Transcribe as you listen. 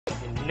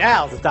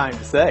Now's the time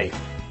to save.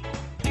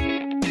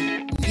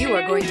 You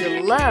are going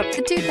to love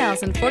the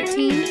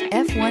 2014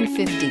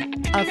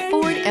 F-150. A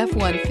Ford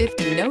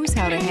F-150 knows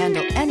how to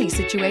handle any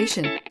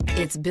situation.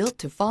 It's built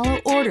to follow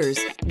orders,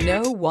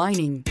 no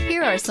whining.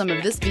 Here are some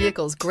of this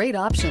vehicle's great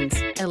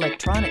options: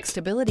 electronic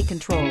stability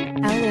control,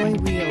 alloy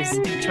wheels,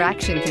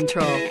 traction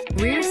control,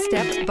 rear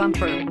step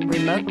bumper,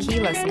 remote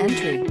keyless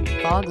entry,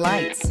 fog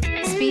lights,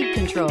 speed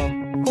control,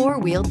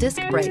 four-wheel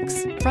disc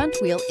brakes,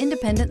 front-wheel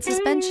independent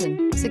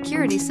suspension,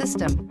 security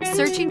system.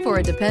 Searching for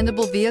a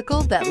dependable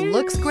vehicle that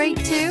looks great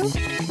too?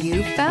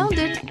 You found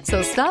it,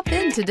 so stop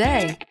in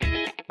today.